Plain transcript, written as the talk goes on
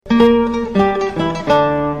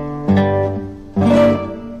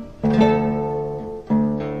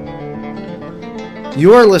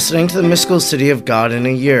You are listening to the Mystical City of God in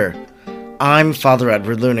a Year. I'm Father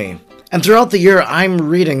Edward Looney, and throughout the year I'm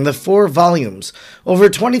reading the 4 volumes, over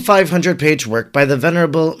 2,500-page work by the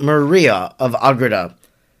Venerable Maria of Agreda.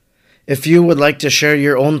 If you would like to share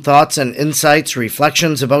your own thoughts and insights,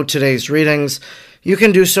 reflections about today's readings, you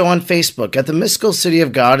can do so on Facebook at the Mystical City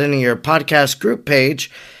of God in a Year podcast group page,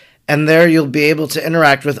 and there you'll be able to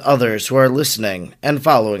interact with others who are listening and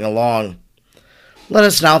following along. Let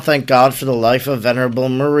us now thank God for the life of Venerable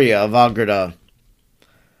Maria of Agreda.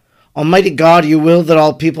 Almighty God, you will that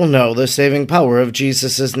all people know the saving power of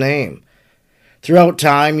Jesus' name. Throughout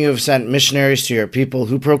time you have sent missionaries to your people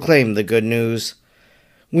who proclaim the good news.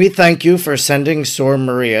 We thank you for sending Sor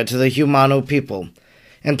Maria to the Humano people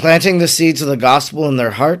and planting the seeds of the gospel in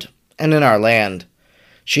their heart and in our land.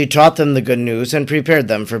 She taught them the good news and prepared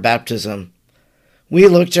them for baptism. We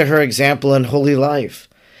look to her example in holy life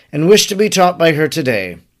and wish to be taught by her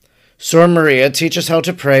today. Sor Maria, teach us how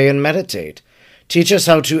to pray and meditate. Teach us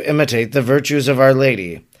how to imitate the virtues of Our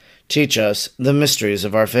Lady. Teach us the mysteries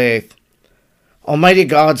of our faith. Almighty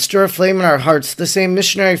God, stir aflame in our hearts the same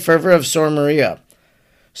missionary fervor of Sor Maria,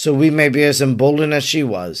 so we may be as emboldened as she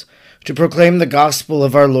was to proclaim the gospel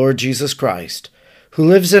of our Lord Jesus Christ, who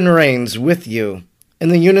lives and reigns with you in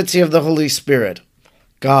the unity of the Holy Spirit,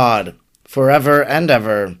 God, forever and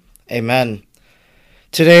ever. Amen.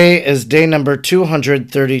 Today is day number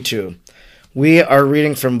 232. We are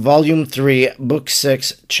reading from Volume 3, Book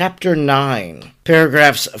 6, Chapter 9,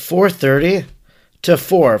 paragraphs 430 to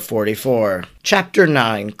 444. Chapter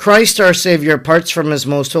 9. Christ our Savior parts from his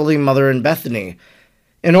most holy mother in Bethany,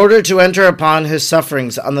 in order to enter upon his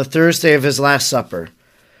sufferings on the Thursday of his Last Supper.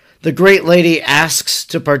 The great lady asks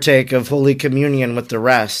to partake of Holy Communion with the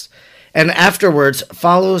rest, and afterwards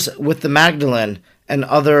follows with the Magdalene and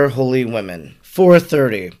other holy women.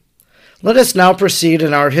 430. Let us now proceed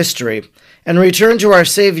in our history and return to our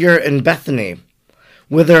Savior in Bethany,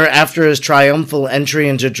 whither after his triumphal entry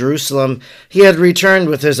into Jerusalem he had returned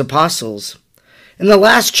with his apostles. In the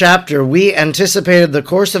last chapter we anticipated the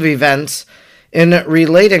course of events in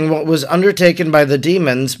relating what was undertaken by the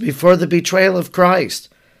demons before the betrayal of Christ,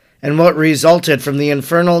 and what resulted from the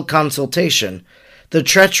infernal consultation, the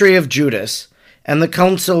treachery of Judas, and the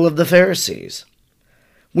counsel of the Pharisees.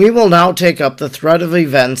 We will now take up the thread of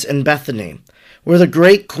events in Bethany, where the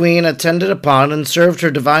great queen attended upon and served her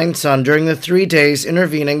divine Son during the 3 days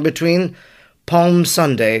intervening between Palm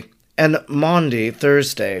Sunday and Maundy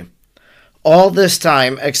Thursday. All this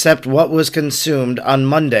time, except what was consumed on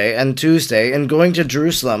Monday and Tuesday in going to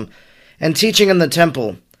Jerusalem and teaching in the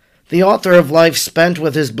temple, the author of life spent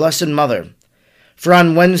with his Blessed Mother. For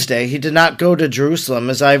on Wednesday he did not go to Jerusalem,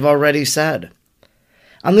 as I have already said.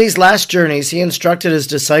 On these last journeys he instructed his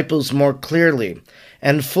disciples more clearly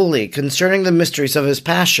and fully concerning the mysteries of his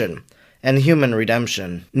passion and human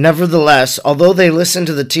redemption. Nevertheless, although they listened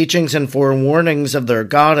to the teachings and forewarnings of their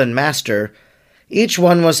God and Master, each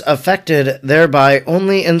one was affected thereby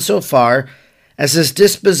only in so far as his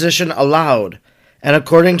disposition allowed, and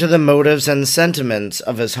according to the motives and sentiments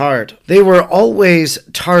of his heart. They were always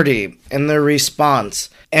tardy in their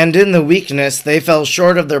response, and in the weakness they fell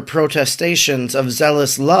short of their protestations of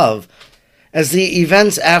zealous love, as the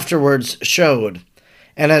events afterwards showed,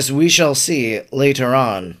 and as we shall see later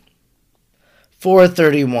on.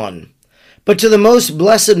 431. But to the most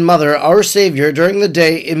blessed Mother, our Savior, during the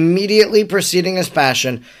day immediately preceding his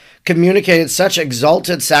passion, communicated such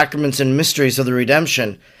exalted sacraments and mysteries of the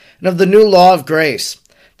redemption, and of the new law of grace,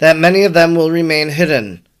 that many of them will remain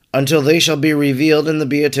hidden, until they shall be revealed in the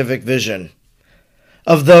beatific vision.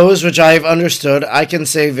 Of those which I have understood I can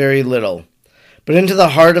say very little, but into the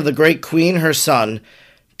heart of the great Queen her Son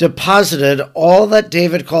deposited all that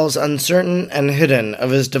David calls uncertain and hidden of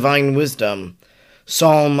his divine wisdom,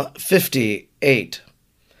 Psalm 58,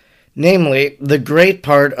 namely, the great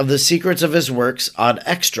part of the secrets of his works ad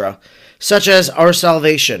extra, such as our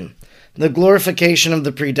salvation, the glorification of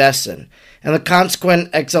the predestined, and the consequent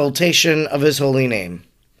exaltation of his holy name.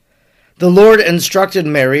 The Lord instructed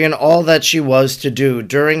Mary in all that she was to do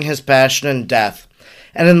during his passion and death,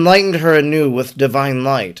 and enlightened her anew with divine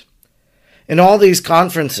light. In all these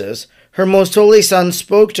conferences, her most holy Son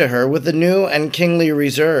spoke to her with a new and kingly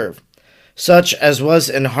reserve, such as was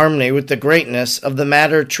in harmony with the greatness of the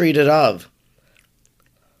matter treated of.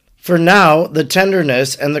 For now the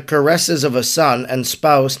tenderness and the caresses of a son and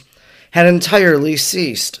spouse had entirely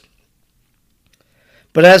ceased.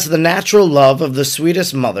 But as the natural love of the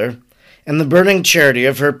sweetest mother and the burning charity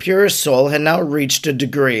of her purest soul had now reached a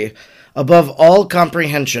degree above all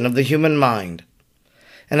comprehension of the human mind,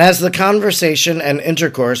 and as the conversation and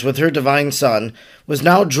intercourse with her divine Son was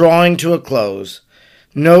now drawing to a close,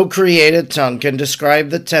 No created tongue can describe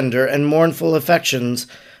the tender and mournful affections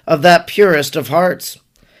of that purest of hearts,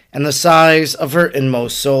 and the sighs of her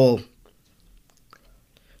inmost soul.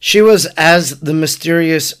 She was as the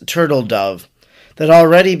mysterious turtle-dove that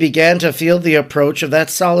already began to feel the approach of that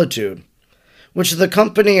solitude, which the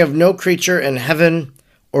company of no creature in heaven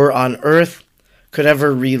or on earth could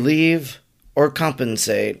ever relieve or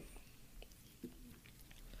compensate.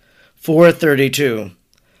 4:32.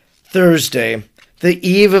 Thursday, the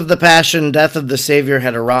eve of the passion death of the Savior,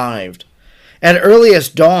 had arrived. At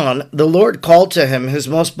earliest dawn, the Lord called to him his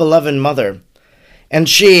most beloved mother, and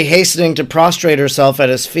she, hastening to prostrate herself at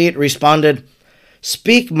his feet, responded,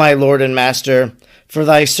 "Speak, my Lord and Master, for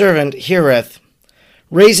thy servant heareth."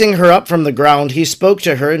 Raising her up from the ground, he spoke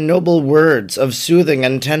to her in noble words of soothing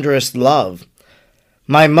and tenderest love.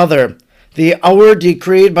 "My mother, the hour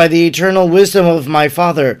decreed by the eternal wisdom of my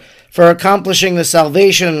Father for accomplishing the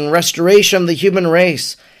salvation and restoration of the human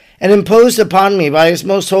race, and imposed upon me by his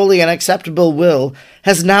most holy and acceptable will,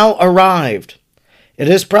 has now arrived. It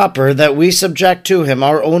is proper that we subject to him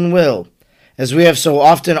our own will, as we have so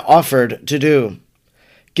often offered to do.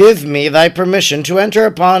 Give me thy permission to enter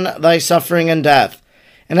upon thy suffering and death,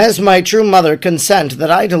 and as my true mother consent that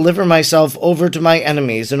I deliver myself over to my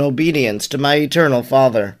enemies in obedience to my eternal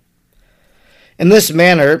Father. In this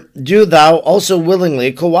manner do thou also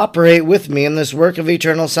willingly cooperate with me in this work of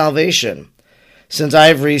eternal salvation, since I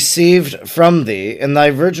have received from thee in thy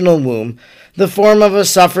virginal womb the form of a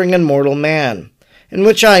suffering and mortal man, in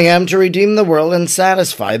which I am to redeem the world and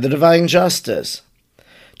satisfy the divine justice.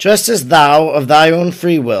 Just as thou of thy own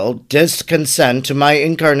free will didst consent to my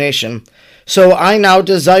incarnation, so I now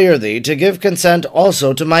desire thee to give consent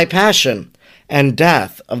also to my passion and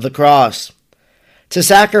death of the cross, to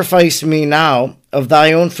sacrifice me now of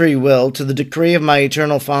thy own free will to the decree of my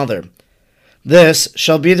eternal Father. This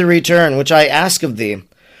shall be the return which I ask of thee,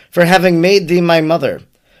 for having made thee my mother,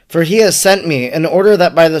 for he has sent me in order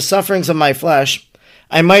that by the sufferings of my flesh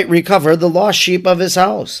I might recover the lost sheep of his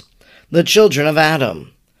house, the children of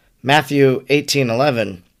Adam." Matthew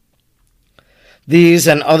 18:11. These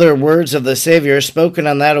and other words of the Savior spoken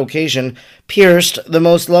on that occasion pierced the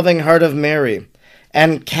most loving heart of Mary,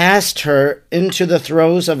 and cast her into the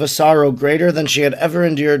throes of a sorrow greater than she had ever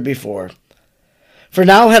endured before. For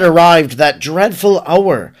now had arrived that dreadful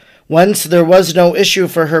hour whence there was no issue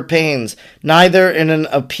for her pains, neither in an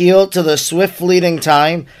appeal to the swift fleeting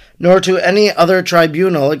time, nor to any other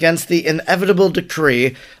tribunal against the inevitable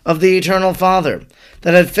decree of the eternal Father,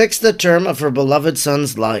 that had fixed the term of her beloved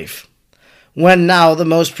Son's life. When now the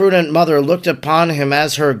most prudent mother looked upon him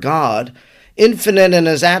as her God, infinite in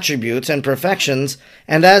his attributes and perfections,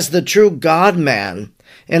 and as the true God-man,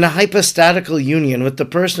 in a hypostatical union with the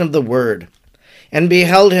person of the Word, and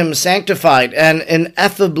beheld him sanctified and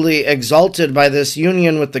ineffably exalted by this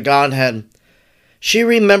union with the Godhead, she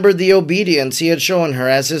remembered the obedience he had shown her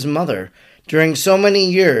as his mother during so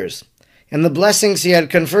many years, and the blessings he had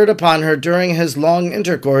conferred upon her during his long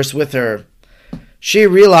intercourse with her. She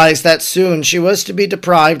realized that soon she was to be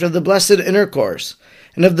deprived of the blessed intercourse,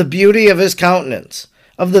 and of the beauty of his countenance,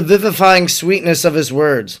 of the vivifying sweetness of his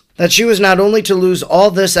words, that she was not only to lose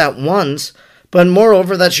all this at once, but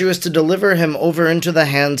moreover that she was to deliver him over into the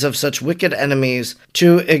hands of such wicked enemies,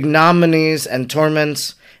 to ignominies and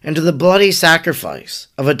torments, and to the bloody sacrifice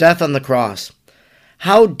of a death on the cross.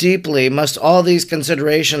 How deeply must all these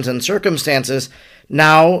considerations and circumstances,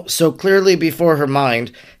 now so clearly before her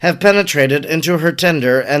mind, have penetrated into her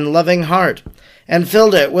tender and loving heart, and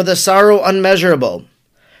filled it with a sorrow unmeasurable.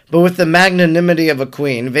 But with the magnanimity of a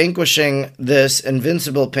queen, vanquishing this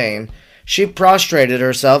invincible pain, she prostrated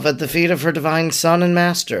herself at the feet of her divine Son and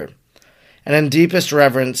Master, and in deepest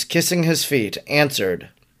reverence, kissing his feet, answered,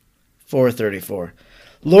 4:34,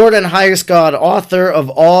 "Lord and highest God, author of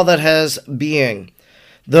all that has being,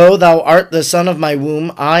 though thou art the son of my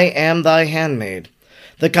womb, I am thy handmaid.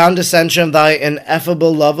 The condescension of thy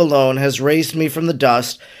ineffable love alone has raised me from the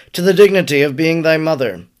dust to the dignity of being thy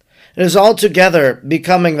mother. It is altogether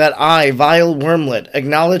becoming that I, vile wormlet,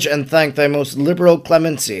 acknowledge and thank thy most liberal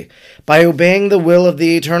clemency by obeying the will of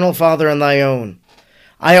the eternal Father and thy own.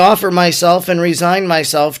 I offer myself and resign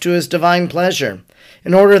myself to his divine pleasure,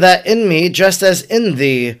 in order that in me, just as in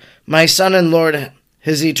thee, my Son and Lord,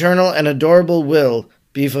 his eternal and adorable will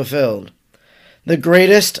be fulfilled. The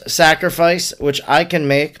greatest sacrifice which I can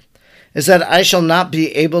make is that I shall not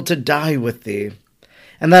be able to die with thee,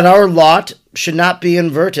 and that our lot should not be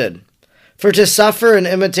inverted. For to suffer in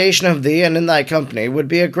imitation of thee and in thy company would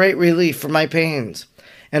be a great relief for my pains,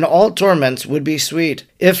 and all torments would be sweet,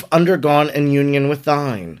 if undergone in union with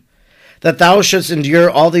thine. That thou shouldst endure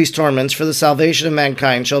all these torments for the salvation of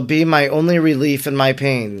mankind shall be my only relief in my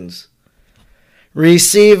pains.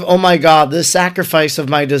 Receive, O my God, this sacrifice of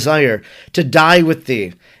my desire, to die with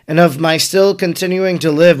thee, and of my still continuing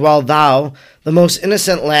to live while thou, the most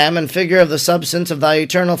innocent lamb and figure of the substance of thy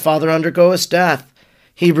eternal Father, undergoest death.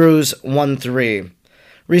 Hebrews 1:3.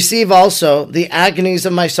 Receive also the agonies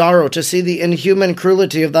of my sorrow to see the inhuman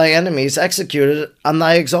cruelty of thy enemies executed on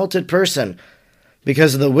thy exalted person,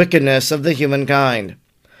 because of the wickedness of the humankind.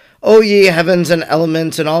 O ye heavens and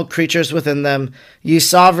elements and all creatures within them, ye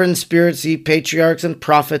sovereign spirits, ye patriarchs and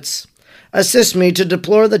prophets, assist me to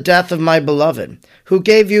deplore the death of my beloved, who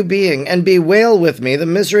gave you being, and bewail with me the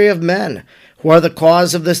misery of men, who are the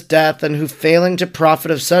cause of this death, and who, failing to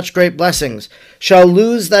profit of such great blessings, shall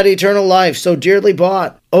lose that eternal life so dearly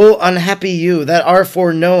bought. O unhappy you that are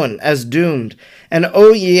foreknown as doomed, and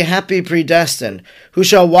O ye happy predestined, who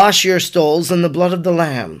shall wash your souls in the blood of the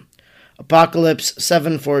Lamb. Apocalypse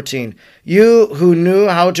 7:14. You who knew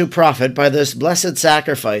how to profit by this blessed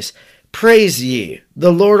sacrifice, praise ye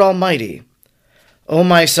the Lord Almighty. O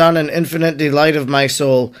my Son and infinite delight of my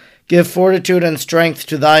soul, give fortitude and strength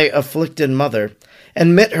to thy afflicted mother, and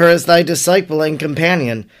admit her as thy disciple and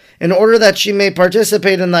companion, in order that she may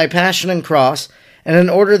participate in thy passion and cross, and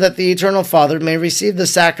in order that the eternal Father may receive the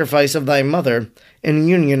sacrifice of thy mother in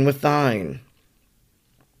union with thine.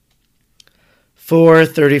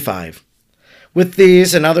 4:35. With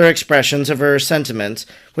these and other expressions of her sentiments,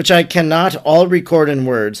 which I cannot all record in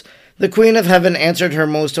words, the Queen of Heaven answered her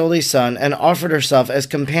most holy Son, and offered herself as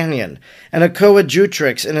companion and a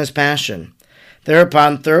coadjutrix in his passion.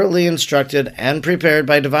 Thereupon, thoroughly instructed and prepared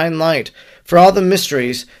by divine light for all the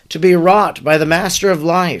mysteries to be wrought by the Master of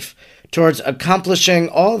life towards accomplishing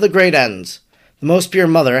all the great ends, the most pure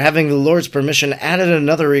mother, having the Lord's permission, added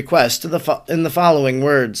another request in the following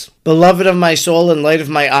words. Beloved of my soul and light of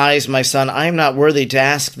my eyes, my Son, I am not worthy to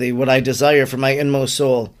ask thee what I desire for my inmost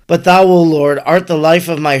soul. But thou, O Lord, art the life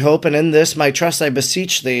of my hope, and in this my trust I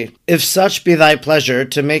beseech thee, if such be thy pleasure,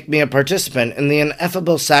 to make me a participant in the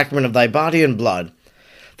ineffable sacrament of thy body and blood.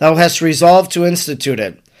 Thou hast resolved to institute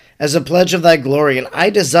it as a pledge of thy glory, and I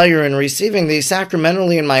desire, in receiving thee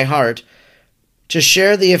sacramentally in my heart, to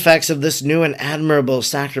share the effects of this new and admirable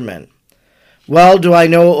sacrament. Well do I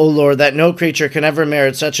know, O Lord, that no creature can ever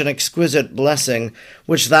merit such an exquisite blessing,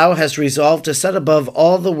 which thou hast resolved to set above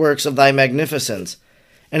all the works of thy magnificence.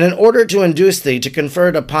 And in order to induce thee to confer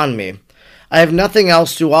it upon me, I have nothing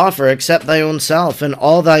else to offer except thy own self and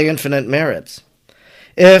all thy infinite merits.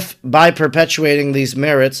 If, by perpetuating these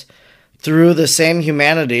merits, through the same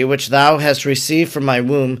humanity which thou hast received from my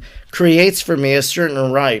womb, creates for me a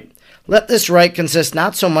certain right, let this right consist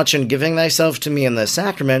not so much in giving thyself to me in this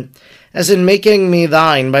sacrament, as in making me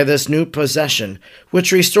thine by this new possession,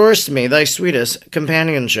 which restores to me thy sweetest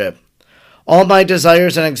companionship. All my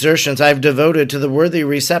desires and exertions I have devoted to the worthy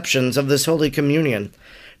receptions of this holy communion,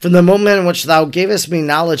 from the moment in which thou gavest me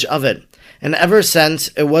knowledge of it, and ever since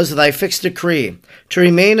it was thy fixed decree to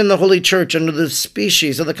remain in the holy church under the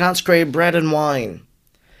species of the consecrated bread and wine.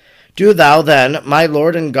 Do thou then, my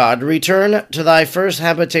Lord and God, return to thy first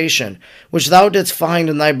habitation, which thou didst find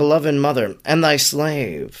in thy beloved mother and thy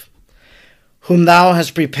slave, whom thou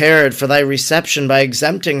hast prepared for thy reception by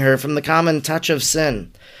exempting her from the common touch of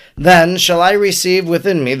sin. Then shall I receive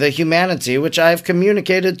within me the humanity which I have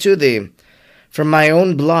communicated to thee from my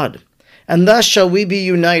own blood, and thus shall we be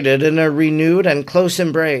united in a renewed and close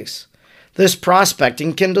embrace. This prospect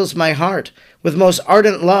enkindles my heart with most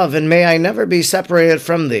ardent love, and may I never be separated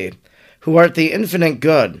from thee, who art the infinite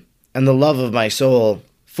good and the love of my soul.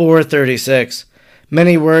 4:36.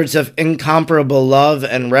 Many words of incomparable love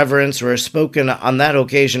and reverence were spoken on that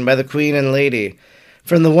occasion by the Queen and Lady.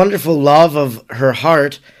 From the wonderful love of her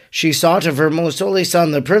heart, she sought of her most holy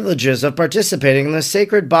Son the privileges of participating in the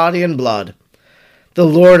sacred body and blood. The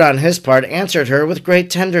Lord, on his part, answered her with great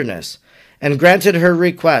tenderness, and granted her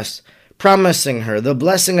request, promising her the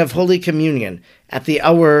blessing of Holy Communion at the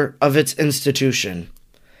hour of its institution.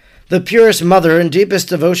 The purest mother in deepest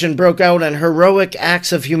devotion broke out in heroic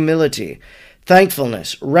acts of humility,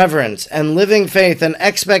 thankfulness, reverence, and living faith and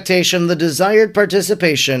expectation of the desired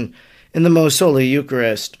participation in the most holy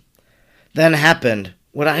Eucharist. Then happened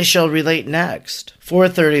what I shall relate next.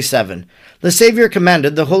 4:37. The Savior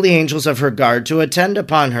commanded the holy angels of her guard to attend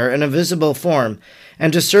upon her in a visible form,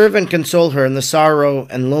 and to serve and console her in the sorrow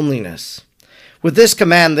and loneliness. With this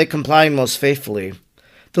command they complied most faithfully.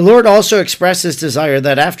 The Lord also expressed his desire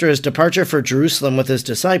that after his departure for Jerusalem with his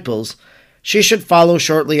disciples, she should follow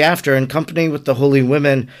shortly after in company with the holy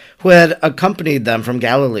women who had accompanied them from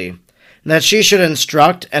Galilee, and that she should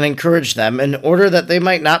instruct and encourage them in order that they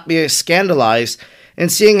might not be scandalized in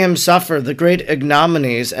seeing him suffer the great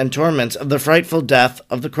ignominies and torments of the frightful death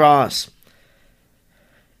of the cross.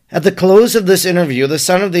 At the close of this interview, the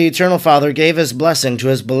Son of the Eternal Father gave his blessing to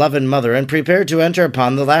his beloved mother and prepared to enter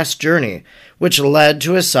upon the last journey, which led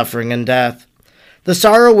to his suffering and death. The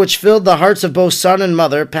sorrow which filled the hearts of both son and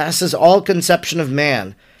mother passes all conception of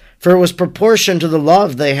man, for it was proportioned to the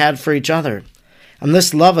love they had for each other. And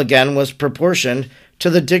this love again was proportioned to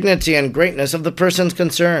the dignity and greatness of the persons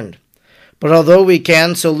concerned. But although we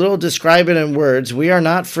can so little describe it in words, we are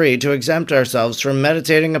not free to exempt ourselves from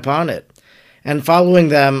meditating upon it, and following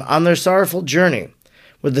them on their sorrowful journey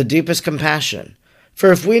with the deepest compassion.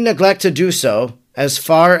 For if we neglect to do so, as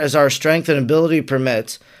far as our strength and ability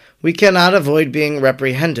permits, we cannot avoid being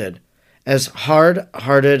reprehended as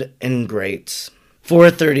hard-hearted ingrates.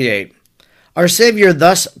 438. Our Savior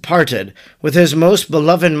thus parted with his most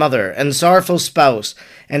beloved mother and sorrowful spouse,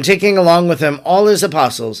 and taking along with him all his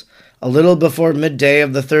apostles, a little before midday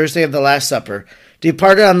of the Thursday of the Last Supper,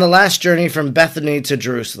 departed on the last journey from Bethany to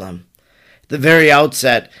Jerusalem. At the very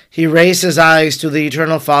outset, he raised his eyes to the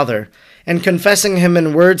Eternal Father, and confessing him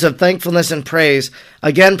in words of thankfulness and praise,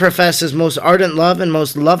 again professed his most ardent love and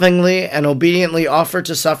most lovingly and obediently offered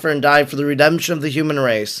to suffer and die for the redemption of the human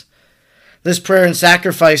race. This prayer and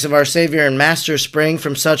sacrifice of our Savior and Master sprang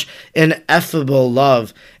from such ineffable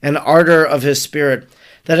love and ardor of his Spirit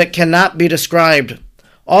that it cannot be described.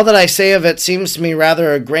 All that I say of it seems to me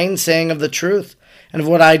rather a grain saying of the truth and of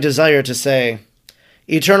what I desire to say.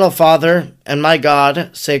 Eternal Father and my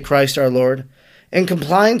God, say Christ our Lord, in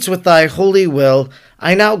compliance with thy holy will,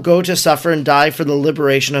 I now go to suffer and die for the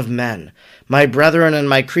liberation of men, my brethren and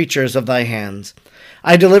my creatures of thy hands.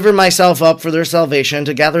 I deliver myself up for their salvation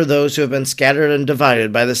to gather those who have been scattered and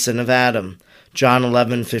divided by the sin of Adam. John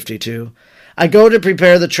 11:52. I go to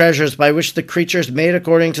prepare the treasures by which the creatures made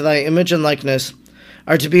according to thy image and likeness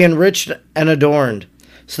are to be enriched and adorned,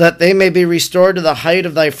 so that they may be restored to the height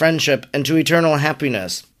of thy friendship and to eternal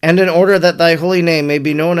happiness, and in order that thy holy name may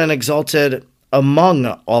be known and exalted among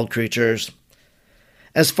all creatures.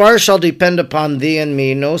 As far as shall depend upon thee and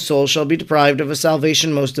me, no soul shall be deprived of a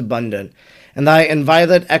salvation most abundant, and thy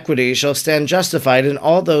inviolate equity shall stand justified in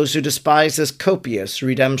all those who despise this copious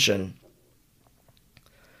redemption.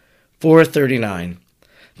 439.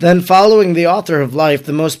 Then, following the author of life,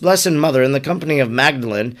 the most blessed mother, in the company of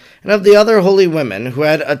Magdalene and of the other holy women who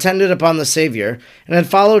had attended upon the Savior and had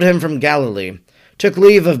followed him from Galilee, took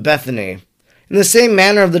leave of Bethany. In the same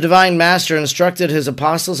manner the divine Master instructed his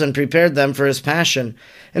apostles and prepared them for his passion,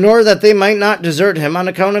 in order that they might not desert him on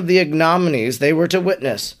account of the ignominies they were to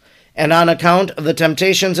witness, and on account of the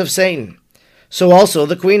temptations of Satan. So also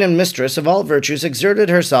the Queen and Mistress of all virtues exerted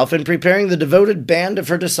herself in preparing the devoted band of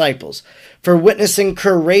her disciples for witnessing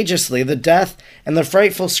courageously the death and the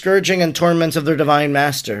frightful scourging and torments of their divine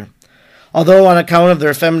Master. Although on account of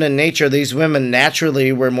their feminine nature these women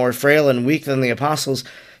naturally were more frail and weak than the apostles,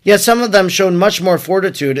 yet some of them showed much more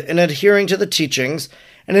fortitude in adhering to the teachings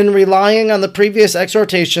and in relying on the previous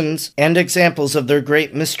exhortations and examples of their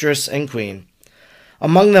great mistress and queen.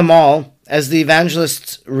 Among them all, as the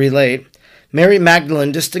evangelists relate, Mary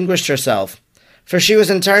Magdalene distinguished herself, for she was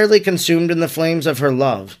entirely consumed in the flames of her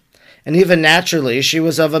love, and even naturally she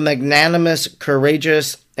was of a magnanimous,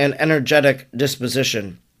 courageous, and energetic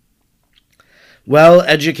disposition, well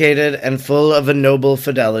educated and full of a noble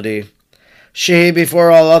fidelity. She,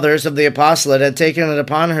 before all others of the apostolate, had taken it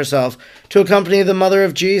upon herself to accompany the mother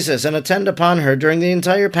of Jesus and attend upon her during the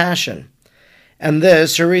entire Passion, and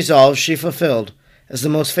this her resolve she fulfilled as the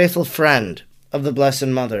most faithful friend of the Blessed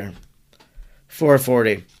Mother.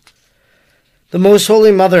 440. The Most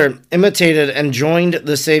Holy Mother imitated and joined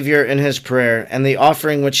the Savior in his prayer and the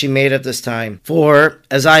offering which he made at this time. For,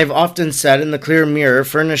 as I have often said, in the clear mirror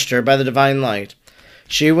furnished her by the divine light,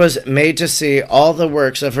 she was made to see all the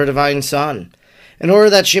works of her divine Son, in order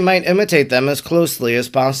that she might imitate them as closely as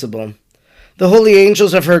possible. The holy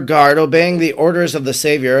angels of her guard, obeying the orders of the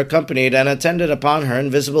Savior, accompanied and attended upon her in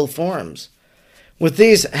visible forms. With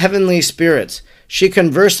these heavenly spirits, she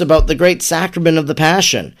conversed about the great sacrament of the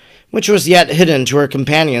Passion, which was yet hidden to her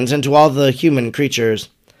companions and to all the human creatures.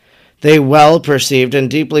 They well perceived and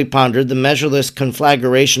deeply pondered the measureless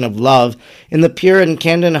conflagration of love in the pure and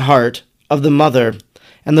candid heart of the Mother,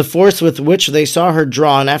 and the force with which they saw her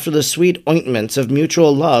drawn after the sweet ointments of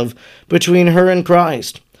mutual love between her and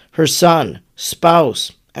Christ, her Son,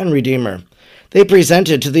 Spouse, and Redeemer. They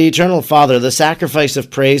presented to the Eternal Father the sacrifice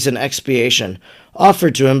of praise and expiation,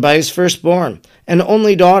 offered to him by his firstborn and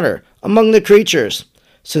only daughter among the creatures,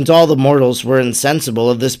 since all the mortals were insensible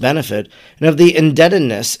of this benefit and of the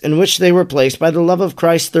indebtedness in which they were placed by the love of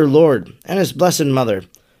Christ their Lord and his Blessed Mother.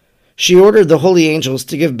 She ordered the holy angels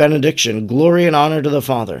to give benediction, glory, and honor to the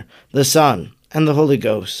Father, the Son, and the Holy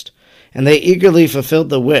Ghost, and they eagerly fulfilled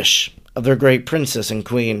the wish of their great princess and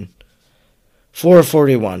queen.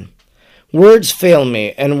 441. Words fail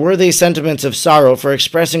me, and worthy sentiments of sorrow for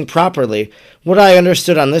expressing properly what I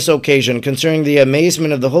understood on this occasion concerning the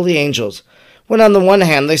amazement of the holy angels, when on the one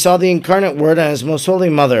hand they saw the incarnate Word and his most holy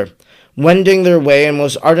Mother, wending their way in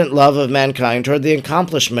most ardent love of mankind toward the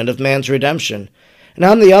accomplishment of man's redemption, and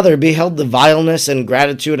on the other beheld the vileness,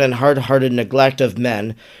 ingratitude, and hard-hearted neglect of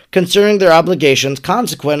men concerning their obligations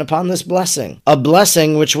consequent upon this blessing, a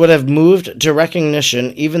blessing which would have moved to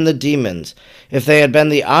recognition even the demons, if they had been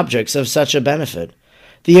the objects of such a benefit.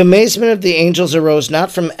 The amazement of the angels arose not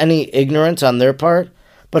from any ignorance on their part,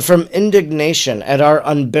 but from indignation at our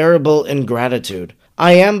unbearable ingratitude.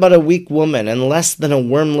 I am but a weak woman, and less than a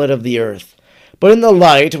wormlet of the earth. But in the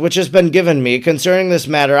light which has been given me concerning this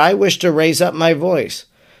matter, I wish to raise up my voice,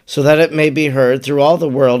 so that it may be heard through all the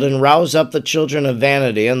world, and rouse up the children of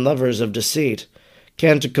vanity and lovers of deceit.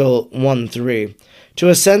 Canticle 1:3, to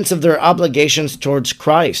a sense of their obligations towards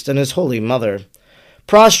Christ and his holy Mother.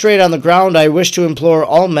 Prostrate on the ground, I wish to implore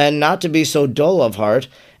all men not to be so dull of heart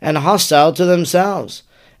and hostile to themselves,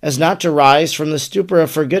 as not to rise from the stupor of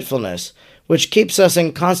forgetfulness, which keeps us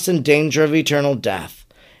in constant danger of eternal death,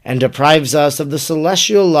 and deprives us of the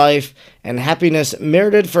celestial life and happiness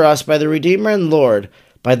merited for us by the Redeemer and Lord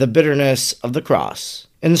by the bitterness of the cross.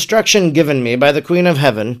 Instruction given me by the Queen of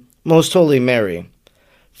Heaven, Most Holy Mary.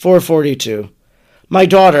 442. My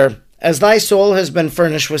daughter, as thy soul has been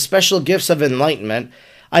furnished with special gifts of enlightenment,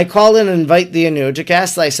 I call and invite thee anew to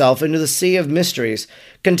cast thyself into the sea of mysteries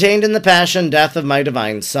contained in the passion and death of my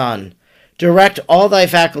divine Son. Direct all thy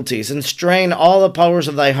faculties and strain all the powers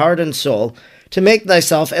of thy heart and soul to make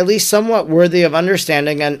thyself at least somewhat worthy of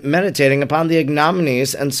understanding and meditating upon the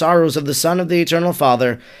ignominies and sorrows of the Son of the Eternal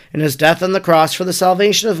Father in his death on the cross for the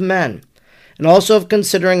salvation of men, and also of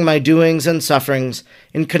considering my doings and sufferings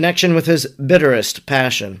in connection with his bitterest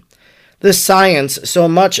passion. This science, so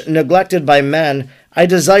much neglected by men, I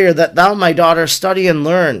desire that thou, my daughter, study and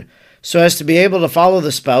learn, so as to be able to follow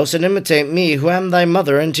the spouse and imitate me, who am thy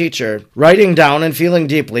mother and teacher. Writing down and feeling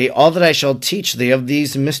deeply all that I shall teach thee of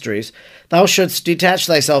these mysteries, thou shouldst detach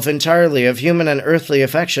thyself entirely of human and earthly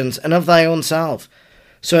affections and of thy own self,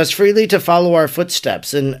 so as freely to follow our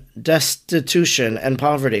footsteps in destitution and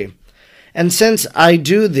poverty. And since I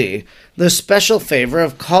do thee the special favor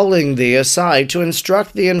of calling thee aside to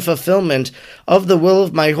instruct thee in fulfillment of the will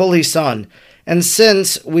of my holy Son, and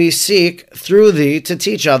since we seek through thee to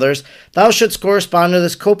teach others, thou shouldst correspond to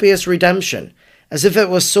this copious redemption, as if it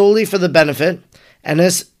was solely for the benefit, and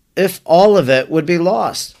as if all of it would be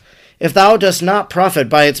lost, if thou dost not profit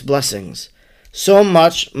by its blessings. So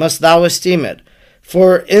much must thou esteem it.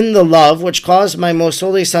 For in the love which caused my most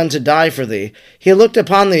holy Son to die for thee, he looked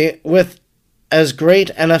upon thee with as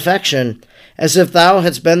great an affection as if thou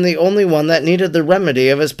hadst been the only one that needed the remedy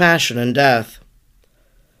of his passion and death.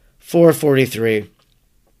 443.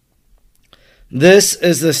 This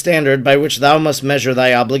is the standard by which thou must measure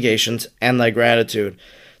thy obligations and thy gratitude,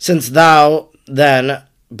 since thou, then,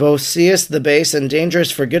 both seest the base and dangerous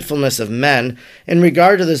forgetfulness of men in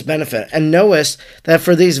regard to this benefit, and knowest that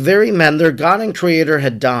for these very men their God and Creator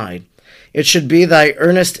had died. It should be thy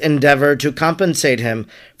earnest endeavor to compensate him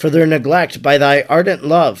for their neglect by thy ardent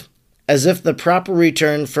love, as if the proper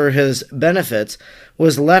return for his benefits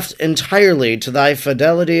was left entirely to thy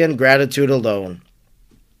fidelity and gratitude alone.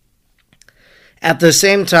 At the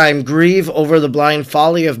same time, grieve over the blind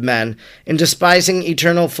folly of men in despising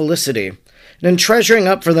eternal felicity, and in treasuring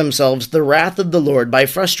up for themselves the wrath of the Lord by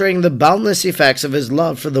frustrating the boundless effects of his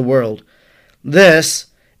love for the world. This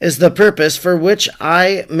is the purpose for which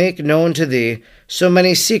I make known to thee so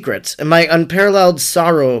many secrets, and my unparalleled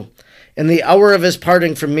sorrow in the hour of his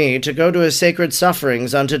parting from me to go to his sacred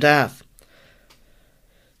sufferings unto death.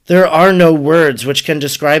 There are no words which can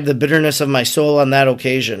describe the bitterness of my soul on that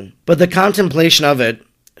occasion, but the contemplation of it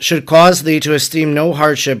should cause thee to esteem no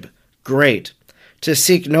hardship great, to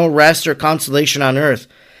seek no rest or consolation on earth,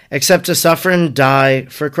 except to suffer and die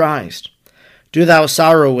for Christ. Do thou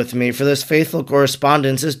sorrow with me, for this faithful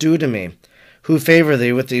correspondence is due to me, who favor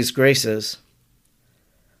thee with these graces.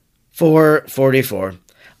 444.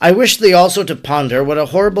 I wish thee also to ponder what a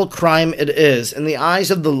horrible crime it is in the eyes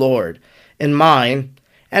of the Lord, in mine,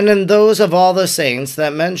 and in those of all the saints,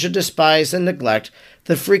 that men should despise and neglect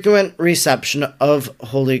the frequent reception of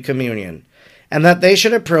Holy Communion, and that they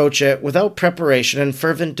should approach it without preparation and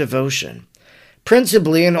fervent devotion.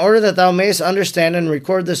 Principally, in order that thou mayest understand and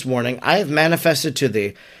record this warning, I have manifested to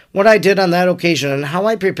thee what I did on that occasion, and how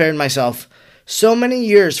I prepared myself, so many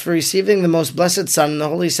years for receiving the most blessed Son in the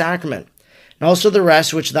Holy Sacrament, and also the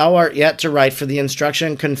rest which thou art yet to write for the instruction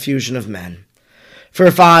and confusion of men. For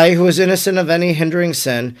if I, who was innocent of any hindering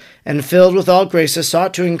sin, and filled with all graces,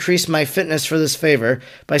 sought to increase my fitness for this favor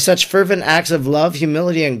by such fervent acts of love,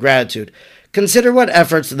 humility, and gratitude, consider what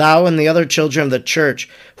efforts thou and the other children of the Church,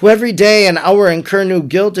 who every day and hour incur new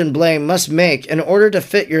guilt and blame, must make in order to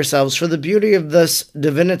fit yourselves for the beauty of this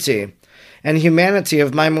divinity and humanity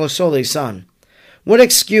of my most holy Son. What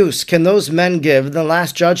excuse can those men give in the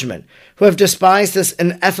last judgment, who have despised this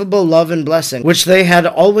ineffable love and blessing, which they had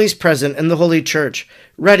always present in the Holy Church,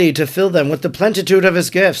 ready to fill them with the plenitude of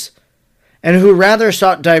his gifts, and who rather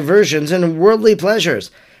sought diversions and worldly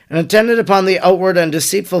pleasures, and attended upon the outward and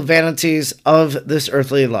deceitful vanities of this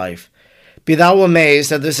earthly life? Be thou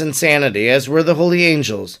amazed at this insanity, as were the holy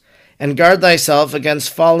angels, and guard thyself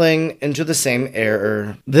against falling into the same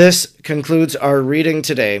error. This concludes our reading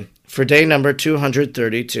today for day number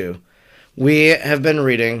 232. We have been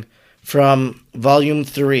reading from Volume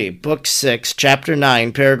 3, Book 6, Chapter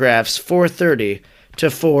 9, paragraphs 430 to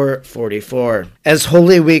 444. As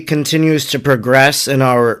Holy Week continues to progress in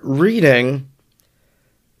our reading,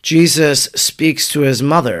 Jesus speaks to his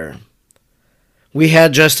mother. We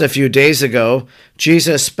had just a few days ago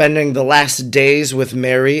Jesus spending the last days with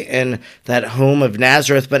Mary in that home of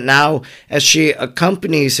Nazareth, but now as she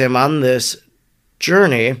accompanies him on this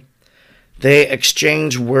journey, they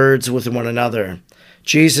exchange words with one another.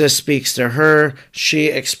 Jesus speaks to her. She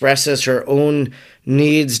expresses her own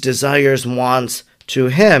needs, desires, wants to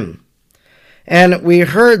him. And we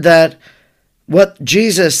heard that what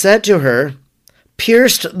Jesus said to her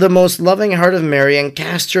pierced the most loving heart of Mary and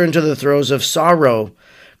cast her into the throes of sorrow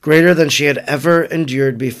greater than she had ever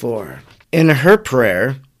endured before. In her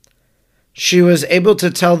prayer, she was able to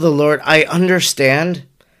tell the Lord, I understand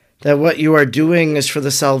that what you are doing is for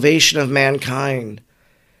the salvation of mankind,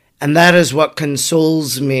 and that is what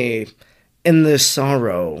consoles me in this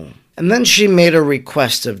sorrow. And then she made a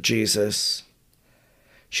request of Jesus.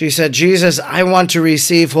 She said, Jesus, I want to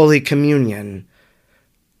receive Holy Communion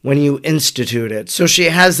when you institute it. So she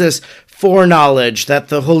has this foreknowledge that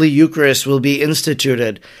the Holy Eucharist will be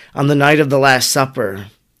instituted on the night of the Last Supper.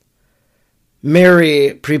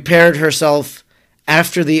 Mary prepared herself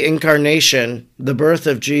after the incarnation, the birth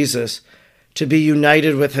of Jesus, to be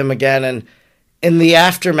united with him again. And in the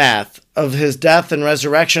aftermath of his death and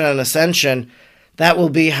resurrection and ascension, that will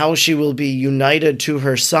be how she will be united to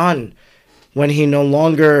her Son when he no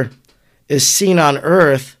longer is seen on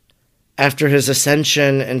earth after his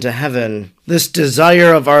ascension into heaven. This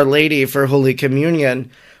desire of Our Lady for Holy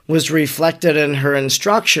Communion was reflected in her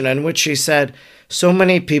instruction, in which she said, so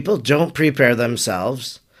many people don't prepare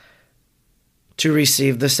themselves to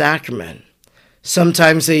receive the sacrament.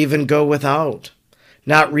 Sometimes they even go without,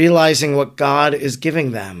 not realizing what God is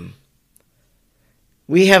giving them.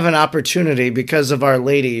 We have an opportunity, because of Our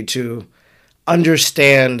Lady, to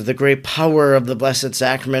understand the great power of the Blessed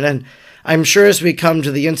Sacrament. And I'm sure as we come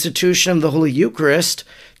to the institution of the Holy Eucharist,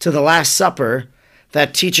 to the Last Supper,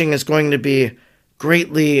 that teaching is going to be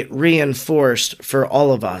greatly reinforced for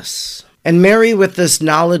all of us. And Mary, with this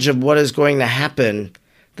knowledge of what is going to happen,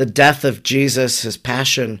 the death of Jesus, his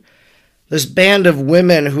passion, this band of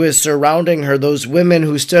women who is surrounding her, those women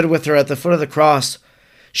who stood with her at the foot of the cross,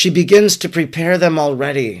 she begins to prepare them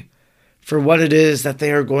already for what it is that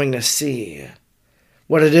they are going to see,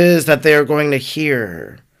 what it is that they are going to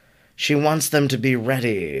hear. She wants them to be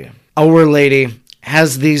ready. Our Lady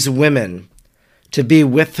has these women to be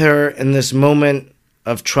with her in this moment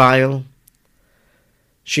of trial.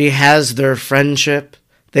 She has their friendship.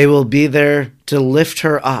 They will be there to lift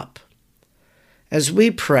her up. As we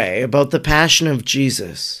pray about the Passion of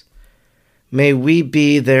Jesus, may we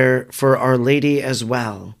be there for Our Lady as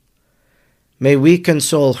well. May we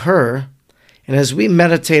console her, and as we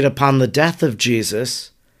meditate upon the death of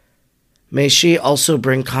Jesus, may she also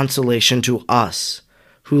bring consolation to us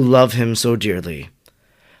who love him so dearly.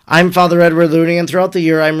 I'm Father Edward Looney, and throughout the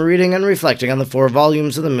year I'm reading and reflecting on the 4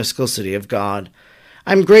 volumes of the Mystical City of God.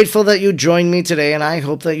 I'm grateful that you joined me today, and I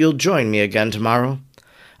hope that you'll join me again tomorrow.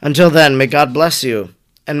 Until then, may God bless you,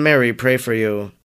 and Mary pray for you.